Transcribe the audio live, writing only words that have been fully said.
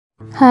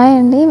Hi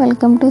అండి,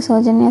 welcome to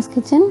Soujanya's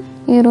kitchen.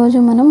 ఈరోజు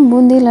మనం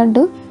బూందీ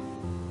లడ్డు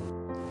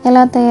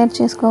ఎలా తయారు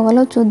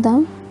చేసుకోవాలో చూద్దాం.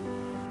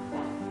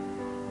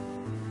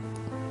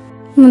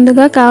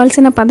 ముందుగా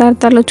కావాల్సిన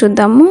పదార్థాలు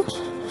చూద్దాము.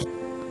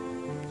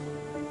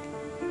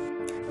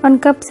 1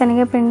 కప్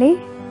శనగపిండి,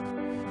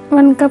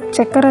 1 కప్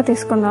చక్కెర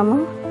తీసుకుందాము.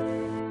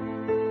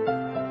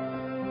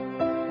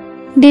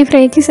 డీప్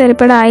ఫ్రైకి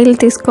సరిపడా ఆయిల్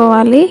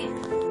తీసుకోవాలి.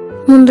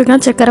 ముందుగా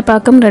చక్కెర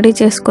పాకం రెడీ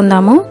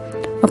చేసుకుందాము.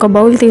 ఒక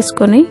బౌల్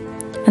తీసుకొని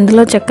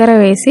అందులో చక్కెర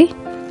వేసి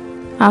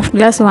 1/2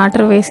 గ్లాస్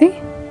వాటర్ వేసి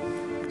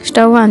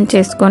స్టవ్ ఆన్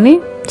చేసుకొని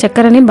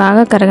చక్కెరని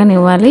బాగా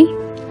కరగనివ్వాలి.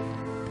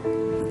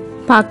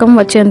 పాకం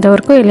వచ్చేంత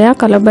వరకు ఇలా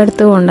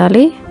కలబెడుతూ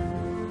ఉండాలి.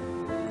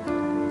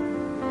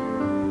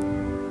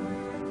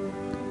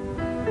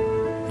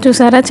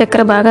 చూసారా,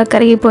 చక్కెర బాగా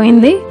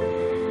కరిగిపోయింది.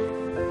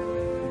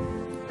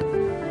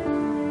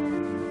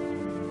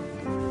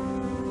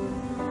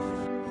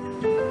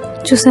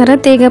 చూసారా,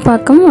 తీగ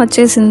పాకం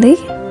వచ్చేసింది.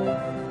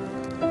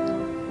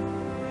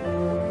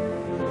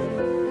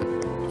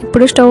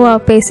 ఇప్పుడు స్టవ్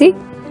ఆపేసి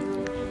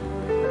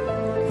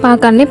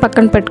పాకాన్ని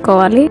పక్కన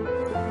పెట్టుకోవాలి.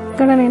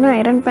 ఇక్కడ నేను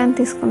ఐరన్ ప్యాన్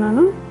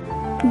తీసుకున్నాను.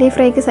 డీప్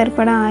ఫ్రైకి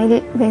సరిపడా ఆయిల్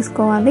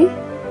వేసుకోవాలి.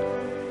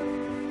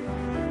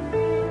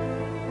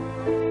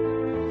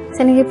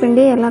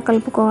 శనగపిండి ఎలా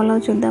కలుపుకోవాలో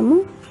చూద్దాము.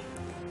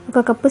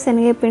 1 కప్పు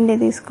శనగపిండి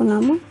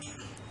తీసుకున్నాము.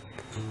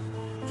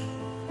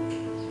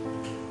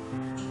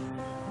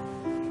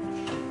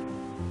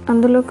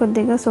 అందులో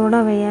కొద్దిగా సోడా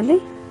వేయాలి,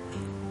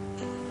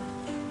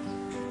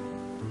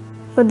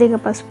 కొద్దిగా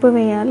పసుపు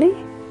వేయాలి,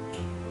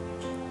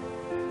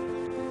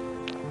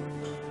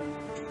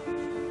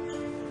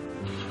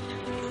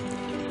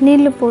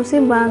 నీళ్లు పోసి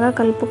బాగా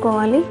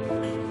కలుపుకోవాలి.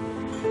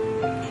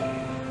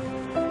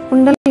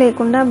 ఉండలు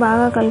లేకుండా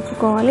బాగా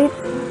కలుపుకోవాలి.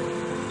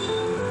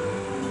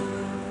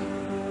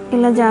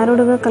 ఇలా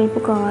జారుడుగా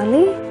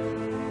కలుపుకోవాలి.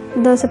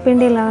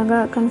 దోసపిండి లాగా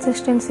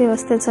కన్సిస్టెన్సీ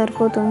వస్తే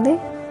సరిపోతుంది.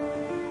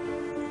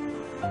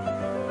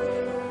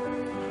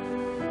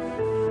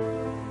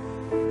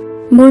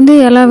 బూందీ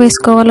ఎలా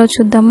వేసుకోవాలో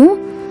చూద్దాము.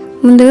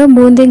 ముందుగా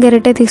బూందీ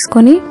గరిటె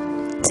తీసుకొని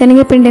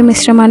శనగపిండి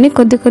మిశ్రమాన్ని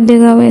కొద్ది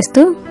కొద్దిగా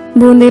వేస్తూ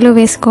బూందీలో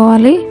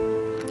వేసుకోవాలి.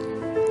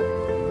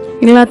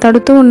 ఇలా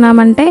తడుతూ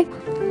ఉన్నామంటే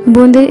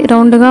బూందీ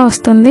రౌండ్గా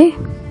వస్తుంది.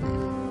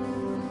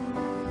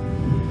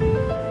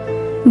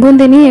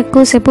 బూందీని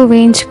ఎక్కువసేపు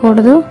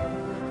వేయించకూడదు.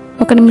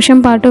 1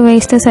 నిమిషం పాటు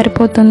వేయిస్తే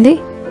సరిపోతుంది.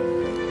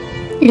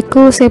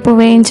 ఎక్కువసేపు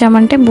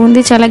వేయించామంటే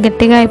బూందీ చాలా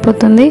గట్టిగా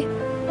అయిపోతుంది.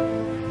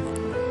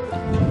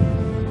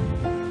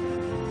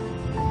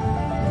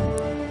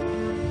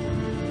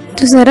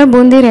 చూసారా,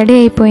 బూందీ రెడీ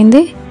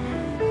అయిపోయింది.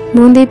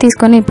 బూందీ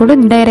తీసుకొని ఇప్పుడు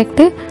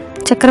డైరెక్ట్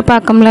చక్కెర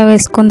పాకంలో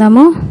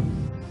వేసుకుందాము.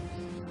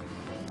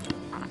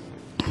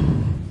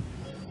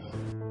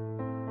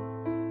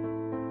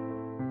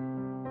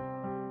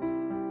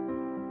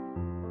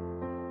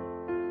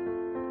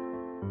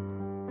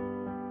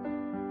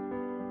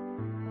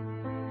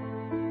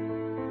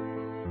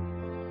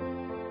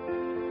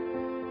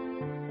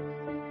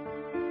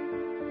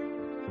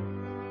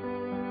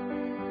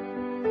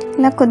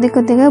 ఇలా కొద్ది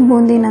కొద్దిగా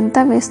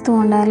బూందీనంతా వేస్తూ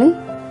ఉండాలి.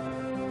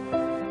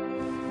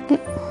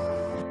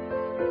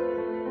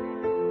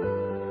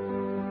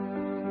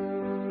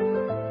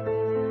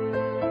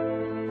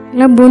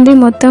 ఇలా బూందీ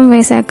మొత్తం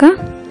వేశాక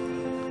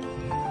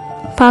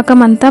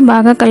పాకం అంతా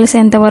బాగా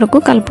కలిసేంత వరకు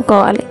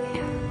కలుపుకోవాలి.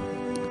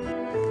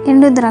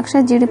 ఎండు ద్రాక్ష,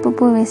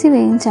 జీడిపప్పు వేసి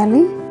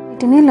వేయించాలి.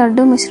 వీటిని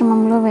లడ్డు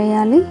మిశ్రమంలో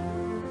వేయాలి.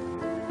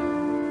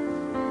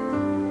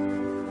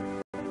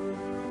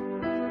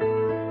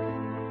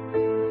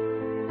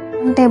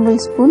 టేబుల్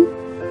స్పూన్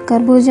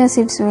కర్బూజా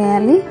సీడ్స్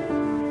వేయాలి.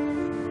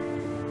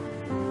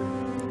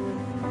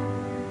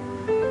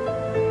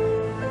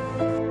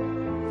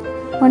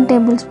 1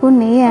 టేబుల్ స్పూన్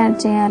నెయ్యి యాడ్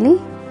చేయాలి.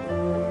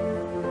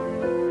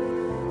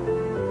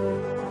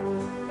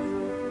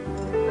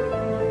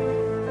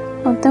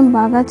 మొత్తం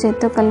బాగా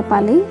చేత్తో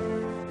కలపాలి.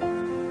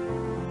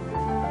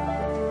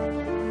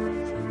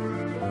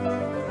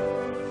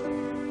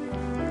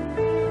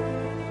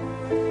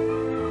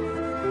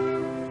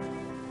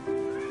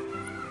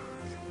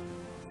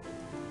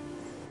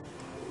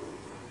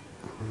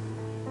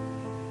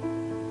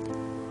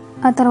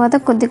 ఆ తర్వాత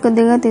కొద్ది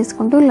కొద్దిగా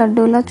తీసుకుంటూ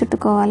లడ్డూలా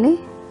చుట్టుకోవాలి.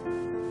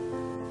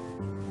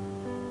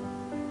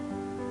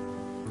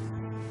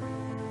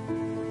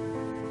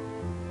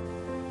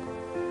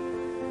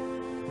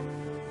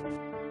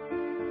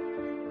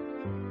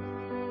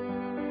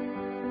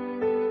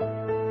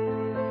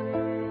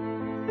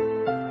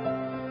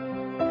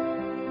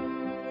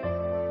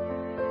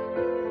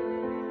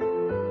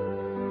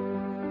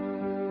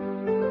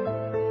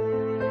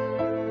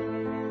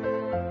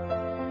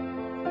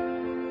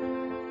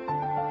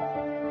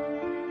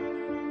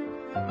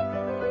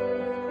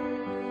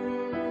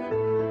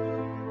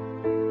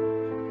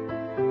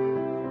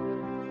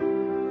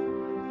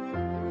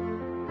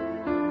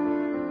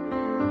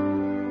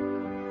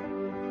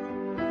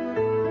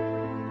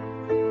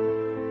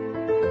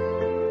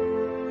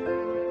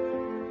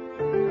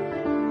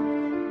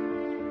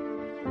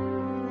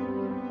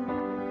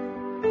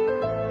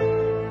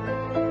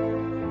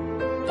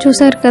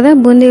 చూసారు కదా,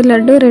 బూందీ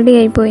లడ్డు రెడీ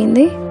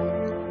అయిపోయింది.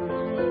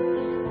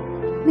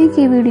 మీకు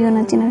ఈ వీడియో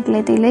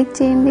నచ్చినట్లయితే లైక్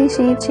చేయండి,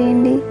 షేర్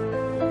చేయండి,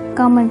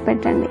 కామెంట్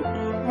పెట్టండి.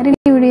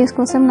 మరిన్ని వీడియోస్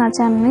కోసం నా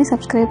ఛానల్ని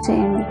సబ్స్క్రైబ్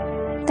చేయండి.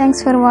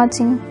 Thanks for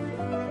watching.